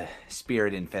hell of a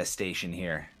spirit infestation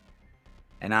here.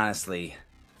 And honestly,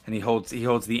 and he holds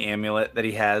the amulet that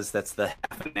he has. That's the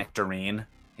half a nectarine.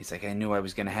 He's like, I knew I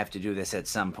was gonna have to do this at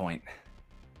some point.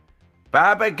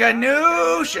 Baba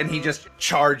Ganoush! And he just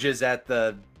charges at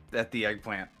the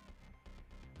eggplant.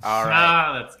 All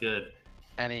right. That's good.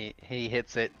 And he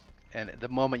hits it, and the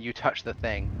moment you touch the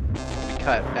thing, we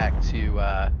cut back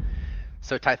to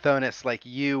so Tithonus, like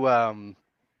you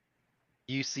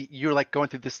see you're like going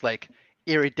through this like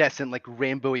iridescent like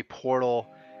rainbowy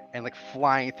portal and like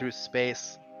flying through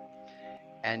space,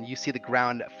 and you see the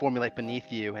ground formulate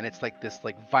beneath you, and it's like this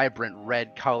like vibrant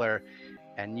red color,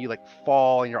 and you like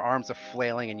fall, and your arms are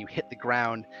flailing, and you hit the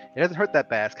ground. It doesn't hurt that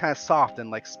bad. It's kind of soft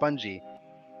and like spongy.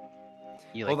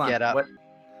 You like Hold on. get up.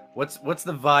 What's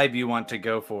the vibe you want to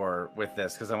go for with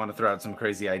this? Because I want to throw out some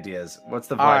crazy ideas. What's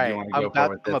the vibe All right, you want to go for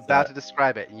with this? I'm about to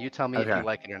describe it, and you tell me if Okay. you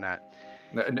like it or not.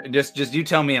 Just you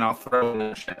tell me, and I'll throw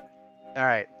in shit. All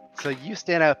right, so you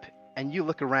stand up and you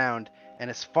look around, and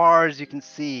as far as you can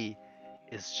see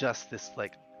is just this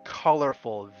like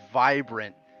colorful,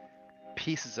 vibrant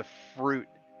pieces of fruit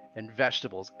and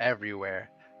vegetables everywhere.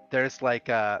 There's like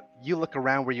you look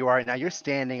around where you are right now, you're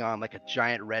standing on like a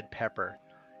giant red pepper,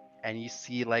 and you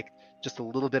see like just a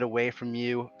little bit away from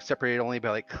you, separated only by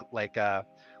like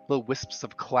little wisps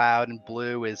of cloud and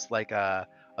blue, is like a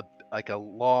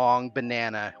long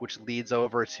banana, which leads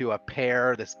over to a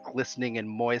pear that's glistening and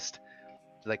moist,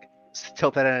 like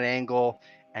tilted at an angle.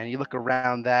 And you look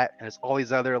around that, and there's all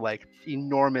these other like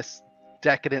enormous,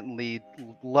 decadently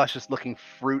luscious looking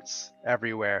fruits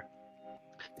everywhere.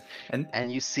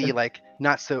 And you see like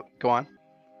not so. Go on.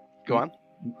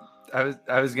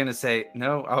 I was gonna say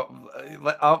no.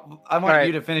 I want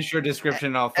you to finish your description.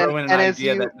 And I'll throw in an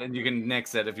idea that you can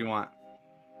nix it if you want.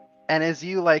 And as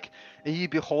you you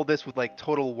behold this with like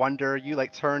total wonder, you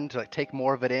like turn to like take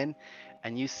more of it in,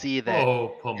 and you see that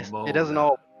it doesn't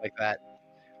all look like that.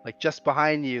 Like just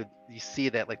behind you, you see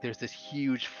that like there's this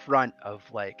huge front of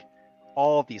like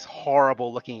all of these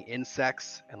horrible looking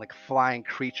insects and like flying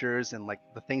creatures and like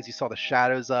the things you saw the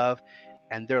shadows of,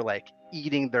 and they're like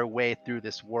eating their way through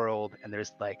this world, and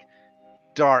there's like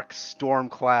dark storm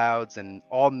clouds and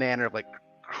all manner of like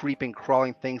creeping,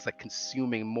 crawling things like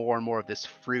consuming more and more of this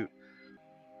fruit.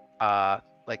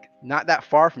 Like not that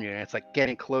far from you, and it's like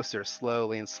getting closer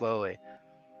slowly and slowly.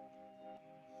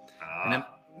 And then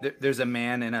there's a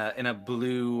man in a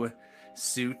blue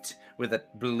suit with a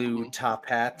blue top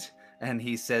hat, and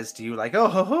he says to you like, "Oh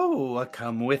ho ho,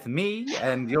 come with me,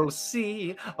 and you'll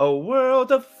see a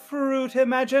world of fruit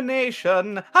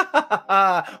imagination." Ha ha ha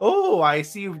ha! Oh, I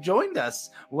see you've joined us.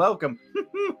 Welcome.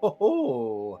 Ho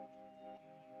ho.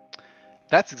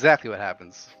 That's exactly what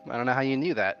happens. I don't know how you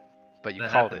knew that, but you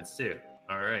called it. Too.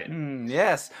 All right.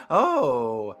 Yes.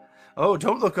 Oh,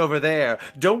 don't look over there.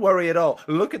 Don't worry at all.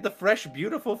 Look at the fresh,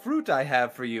 beautiful fruit I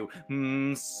have for you.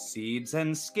 Seeds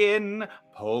and skin,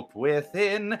 pulp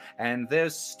within, and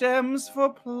there's stems for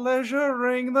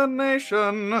pleasuring the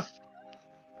nation.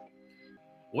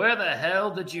 Where the hell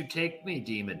did you take me,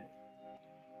 demon?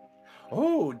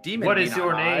 Oh, demon. What is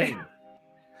your name?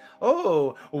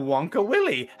 Oh, Wonka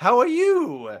Willie. How are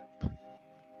you?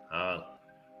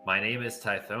 My name is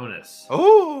Tithonus.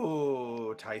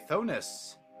 Oh,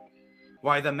 Tithonus.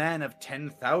 Why, the man of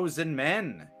 10,000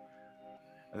 men.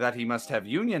 That he must have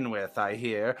union with, I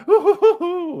hear.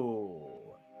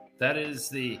 That is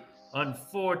the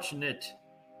unfortunate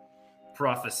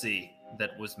prophecy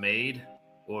that was made,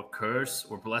 or curse,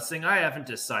 or blessing. I haven't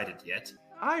decided yet.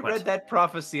 I read that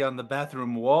prophecy on the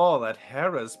bathroom wall at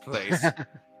Hera's place.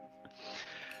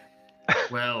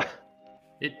 Well,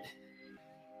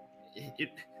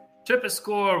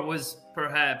 Terpsichore was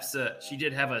perhaps she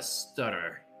did have a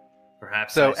stutter.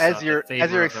 Perhaps. So as you're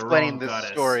explaining this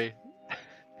story.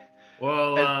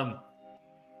 Well,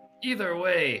 either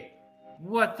way,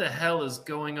 what the hell is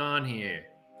going on here?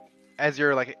 As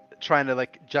you're like trying to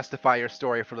like justify your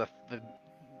story for the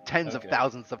tens of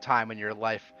thousands of time in your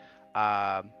life,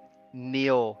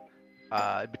 Neil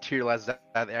materializes out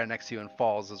of the air next to you and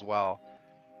falls as well.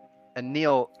 And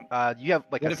Neil, you have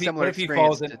like similar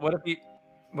experience.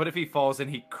 What if he falls and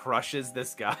he crushes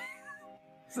this guy?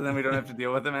 So then we don't have to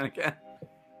deal with him again.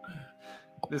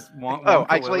 This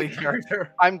actually,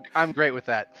 character. I'm great with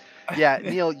that. Yeah,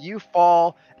 Neil, you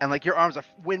fall and like your arms are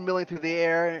windmilling through the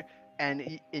air,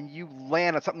 and you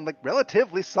land on something like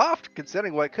relatively soft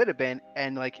considering what it could have been,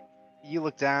 and like you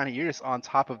look down and you're just on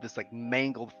top of this like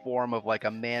mangled form of like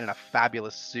a man in a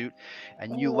fabulous suit,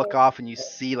 and you look off and you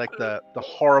see like the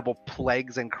horrible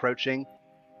plagues encroaching.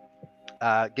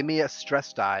 Give me a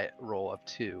stress die roll of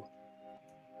 2.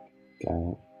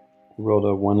 Got it. Rolled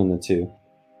a 1 and a 2.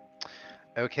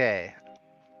 Okay.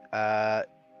 All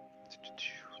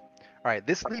right.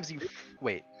 This leaves you.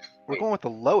 Wait. We're going with the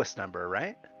lowest number,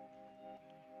 right?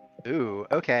 Ooh.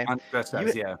 Okay. On stress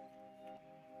dice, yeah.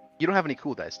 You don't have any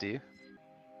cool dice, do you?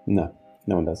 No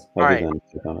one does. All right.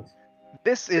 Than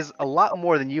This is a lot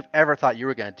more than you've ever thought you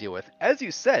were going to deal with. As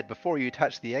you said before you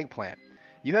touched the eggplant,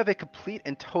 you have a complete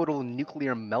and total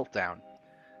nuclear meltdown.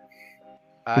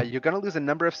 You're going to lose a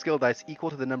number of skill dice equal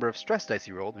to the number of stress dice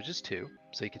you rolled, which is 2.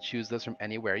 So you can choose those from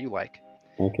anywhere you like.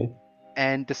 Okay.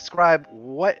 And describe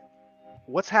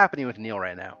what's happening with Neil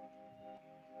right now.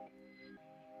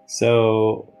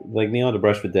 So, like, Neil had a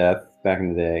brush with death back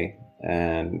in the day,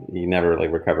 and he never like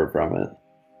recovered from it,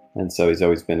 and so he's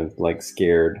always been like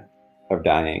scared of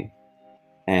dying,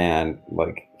 and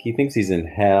like he thinks he's in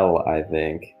hell, I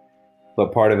think,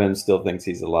 but part of him still thinks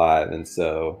he's alive, and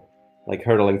so like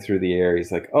hurtling through the air,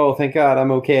 he's like, "Oh, thank God,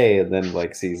 I'm okay," and then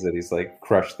like sees that he's like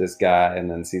crushed this guy,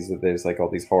 and then sees that there's like all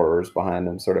these horrors behind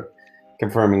him, sort of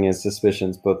confirming his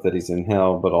suspicions, both that he's in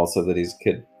hell, but also that he's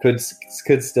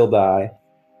could still die.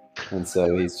 And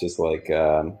so he's just like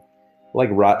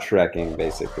rot shrekking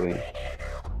basically.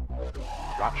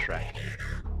 Rot Shrek.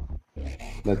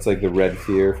 That's like the red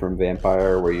fear from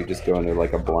Vampire, where you just go into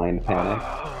like a blind panic.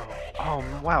 Oh,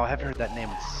 wow! I haven't heard that name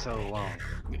in so long.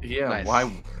 Yeah,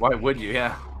 Nice. why would you?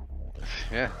 Yeah.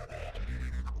 Yeah.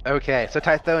 Okay, so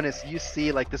Tithonus, you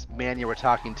see like this man you were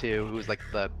talking to, who's like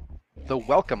the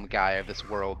welcome guy of this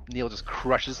world. Neil just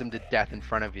crushes him to death in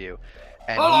front of you,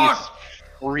 and Oh!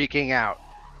 he's freaking out.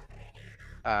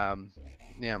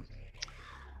 Yeah.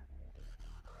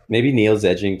 Maybe Neil's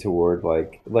edging toward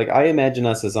like I imagine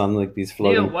us as on like these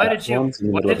floating Neil, why did platforms in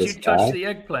the middle of the you touch sky. the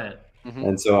eggplant? Mhm.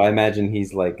 And so I imagine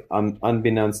he's like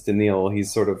unbeknownst to Neil,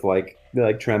 he's sort of like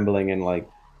trembling and like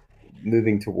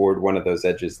moving toward one of those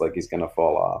edges, like he's gonna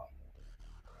fall off.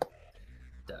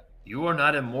 You are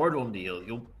not immortal, Neil.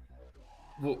 You'll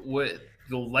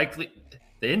likely.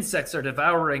 The insects are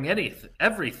devouring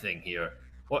everything here.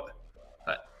 What?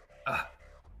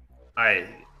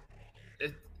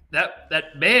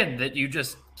 That man that you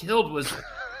just killed was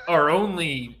our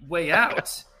only way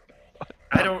out.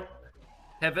 I don't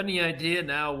have any idea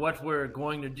now what we're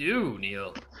going to do,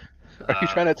 Neil. Are you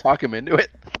trying to talk him into it?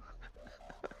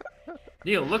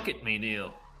 Neil, look at me,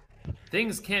 Neil.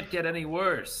 Things can't get any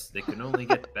worse. They can only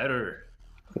get better.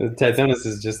 Tithonus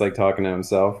is just like talking to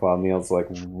himself while Neil's like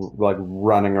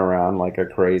running around like a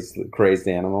crazed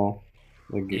animal,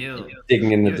 like Neil,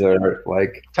 digging in the you- dirt.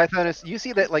 Like Tithonus, you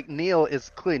see that like Neil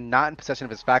is clearly not in possession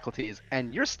of his faculties,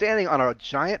 and you're standing on a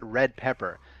giant red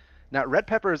pepper. Now, red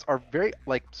peppers are very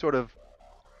like sort of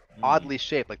oddly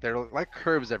shaped, like they're like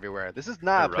curves everywhere. This is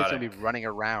not a place to be Erotic. running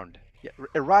around. Yeah,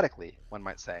 erotically, one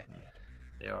might say.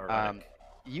 They are right.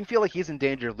 You feel like he's in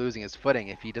danger of losing his footing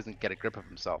if he doesn't get a grip of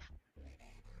himself.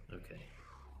 Okay.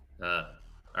 All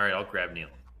right, I'll grab Neil.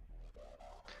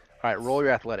 All right, roll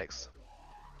your athletics.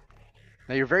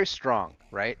 Now you're very strong,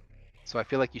 right? So I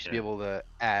feel like you should be Yeah. able to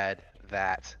add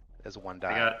that as one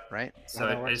die, got- right? So How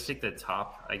that I works? just take the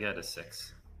top. I got a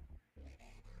 6.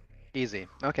 Easy.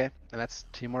 Okay, and that's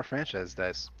 2 more franchise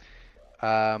dice.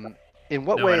 In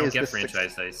what No, way I don't is get this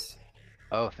franchise dice.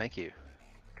 Oh, thank you.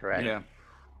 Correct. Yeah.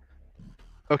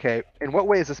 Okay, in what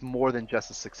way is this more than just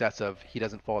a success of he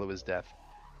doesn't fall to his death?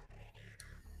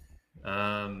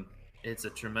 It's a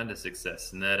tremendous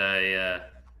success in that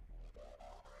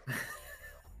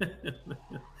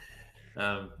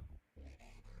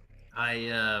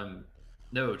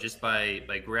no, just by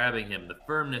grabbing him, the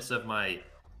firmness of my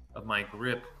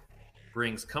grip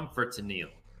brings comfort to Neil,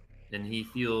 and he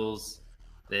feels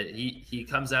that he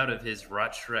comes out of his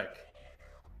Rot Shrek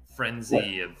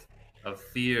frenzy of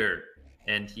fear,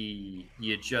 and he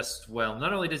adjusts well.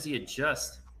 Not only does he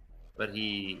adjust, but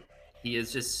he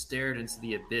has just stared into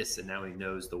the abyss, and now he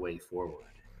knows the way forward.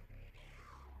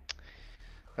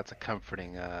 That's a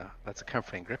comforting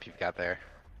grip you've got there.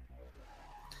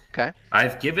 Okay.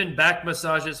 I've given back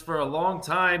massages for a long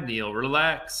time, Neil.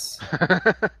 Relax.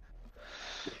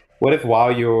 what if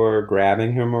while you're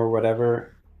grabbing him or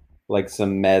whatever, like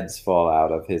some meds fall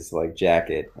out of his like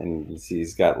jacket and you see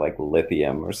he's got like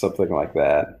lithium or something like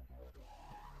that?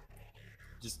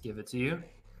 Just give it to you.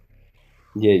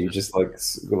 Yeah, you just like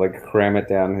cram it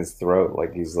down his throat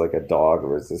like he's like a dog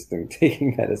resisting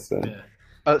taking medicine. Yeah.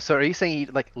 Oh, so are you saying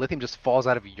like lithium just falls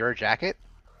out of your jacket?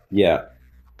 Yeah.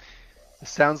 It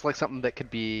sounds like something that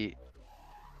could be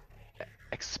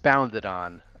expounded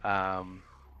on.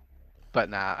 But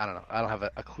nah, I don't know. I don't have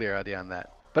a clear idea on that.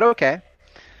 But okay.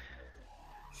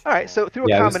 All right. So through a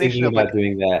Yeah, I was combination thinking of about like,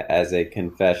 doing that as a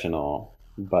confessional,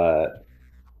 but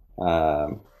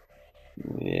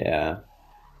yeah.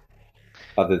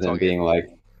 Other It's all than good. being like,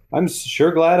 I'm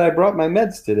sure glad I brought my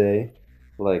meds today.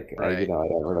 Like, Right. I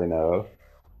don't really know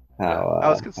how. I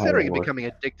was how considering that works. becoming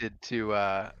addicted to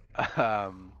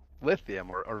lithium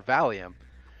or Valium.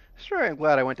 Sure, I'm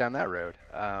glad I went down that road.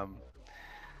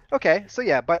 Okay, so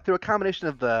yeah, but through a combination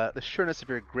of the sureness of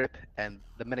your grip and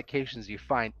the medications you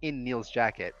find in Neil's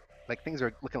jacket, like things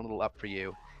are looking a little up for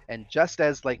you. And just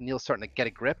as like Neil's starting to get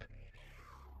a grip,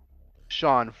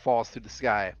 Sean falls through the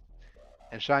sky.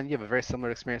 And Sean, you have a very similar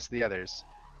experience to the others.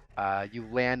 You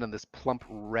land on this plump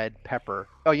red pepper.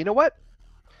 Oh, you know what?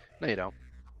 No, you don't.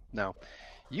 No.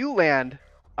 You land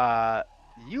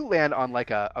you land on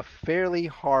like a fairly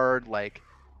hard, like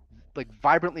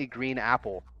vibrantly green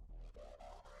apple.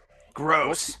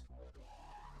 Gross.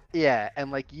 Yeah,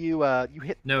 and like you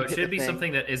hit. No, you it hit should the be thing.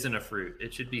 something that isn't a fruit.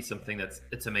 It should be something that's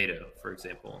a tomato, for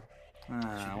example.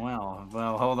 Well,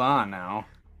 hold on now.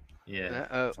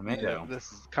 Yeah. Tomato.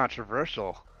 This is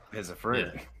controversial. Is a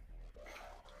fruit.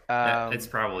 It's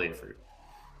probably a fruit.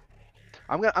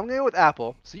 I'm gonna go with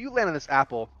apple. So you land on this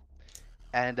apple,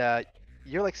 and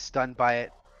you're like stunned by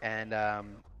it, and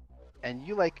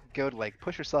you like go to like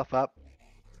push yourself up,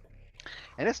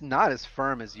 and it's not as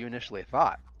firm as you initially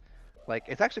thought. Like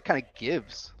it actually kind of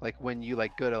gives, like when you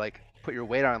like go to like put your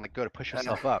weight on and like go to push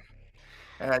yourself up.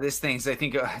 This thing's. I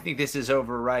think this is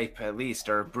overripe, at least,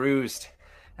 or bruised.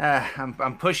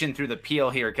 I'm pushing through the peel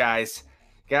here, guys.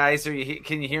 Guys,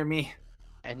 can you hear me?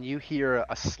 And you hear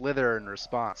a slither in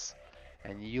response,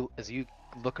 and as you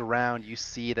look around, you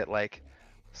see that like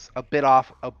a bit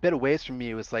away from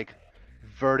you is like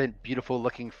verdant,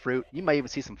 beautiful-looking fruit. You might even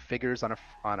see some figures on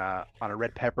a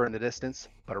red pepper in the distance,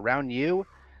 but around you,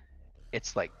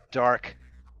 it's like dark,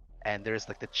 and there's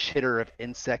like the chitter of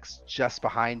insects just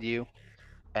behind you.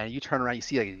 And you turn around, you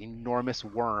see like an enormous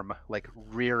worm like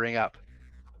rearing up,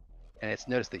 and it's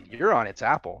noticed that you're on its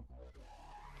apple.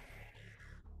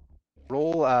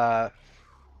 Roll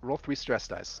 3 stress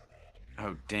dice.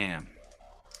 Oh damn.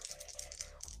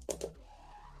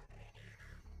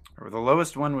 The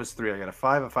lowest one was 3. I got a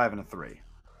 5, a 5, and a 3.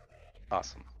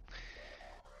 Awesome.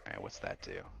 All right, what's that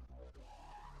do?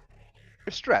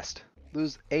 You're stressed.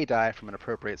 Lose a die from an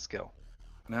appropriate skill.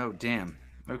 Oh damn.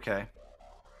 Okay.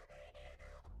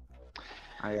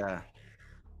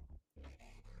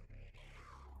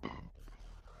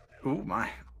 Ooh my.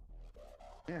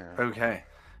 Yeah. Okay.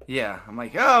 Yeah, I'm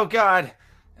like, oh god,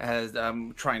 as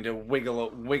I'm trying to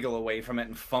wiggle away from it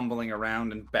and fumbling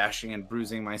around and bashing and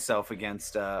bruising myself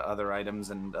against other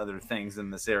items and other things in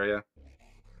this area.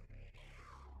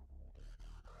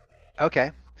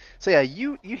 Okay. So yeah,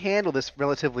 you handle this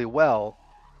relatively well.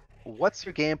 What's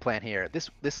your game plan here?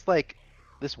 This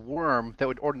worm that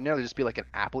would ordinarily just be like an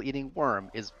apple-eating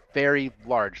worm is very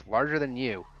large, larger than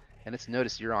you, and it's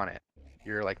noticed you're on it.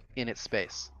 You're like in its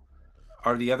space.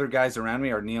 Are the other guys around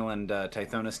me? Are Neil and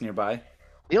Tithonus nearby?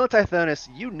 Neil and Tithonus,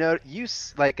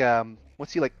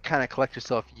 once you like kind of collect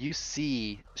yourself, you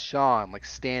see Sean like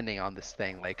standing on this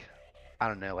thing, like I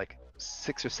don't know, like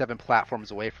 6 or 7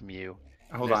 platforms away from you.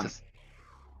 Hold on.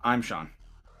 I'm Sean.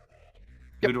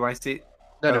 Yep. Who do I see?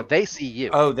 No, they see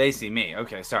you. Oh, they see me.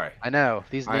 Okay, sorry. I know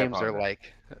these I names are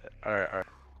apologize.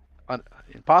 like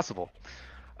impossible.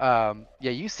 Yeah,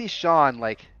 you see Sean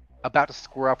like about to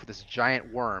square up with this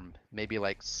giant worm, maybe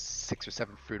like 6 or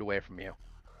 7 fruit away from you.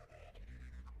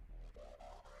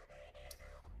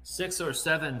 6 or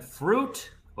 7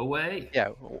 fruit away. Yeah,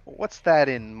 what's that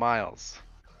in miles?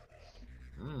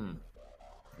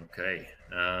 Okay.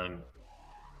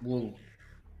 We'll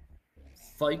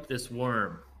fight this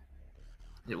worm.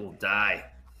 It will die,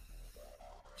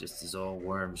 just as all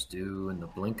worms do in the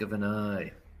blink of an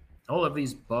eye. All of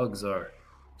these bugs are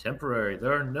temporary.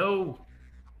 There are no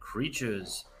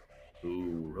creatures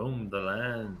who roam the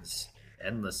lands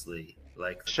endlessly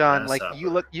like the Sean, like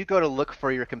grasshopper. you go to look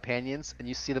for your companions, and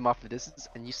you see them off in the distance,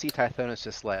 and you see Tithonus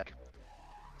just like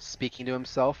speaking to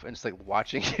himself and just like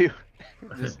watching you,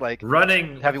 just like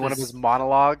running, having with one of his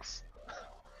monologues.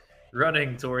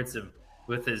 running towards him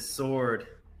with his sword.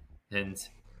 And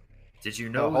did you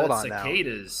know hold that on now.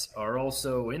 cicadas are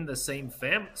also in the same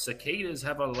family? Cicadas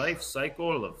have a life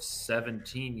cycle of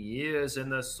 17 years in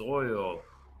the soil.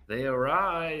 They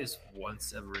arise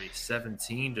once every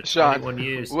 17 to Sean, 21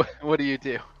 years. what do you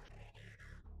do?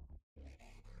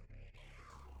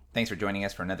 Thanks for joining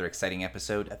us for another exciting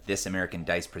episode of This American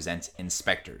Dice Presents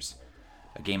Inspectors,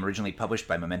 a game originally published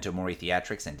by Memento Mori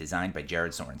Theatrics and designed by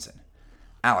Jared Sorensen.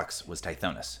 Alex was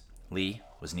Tithonus, Lee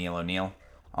was Neil O'Neill,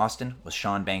 Austin was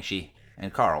Sean Banksy,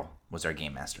 and Carl was our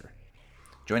game master.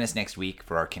 Join us next week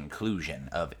for our conclusion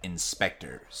of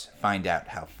Inspectors. Find out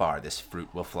how far this fruit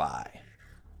will fly.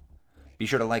 Be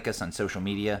sure to like us on social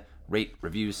media, rate,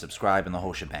 review, subscribe, and the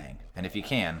whole shebang. And if you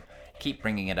can, keep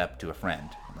bringing it up to a friend.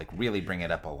 Like really bring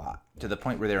it up a lot, to the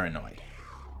point where they're annoyed.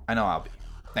 I know I'll be.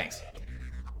 Thanks.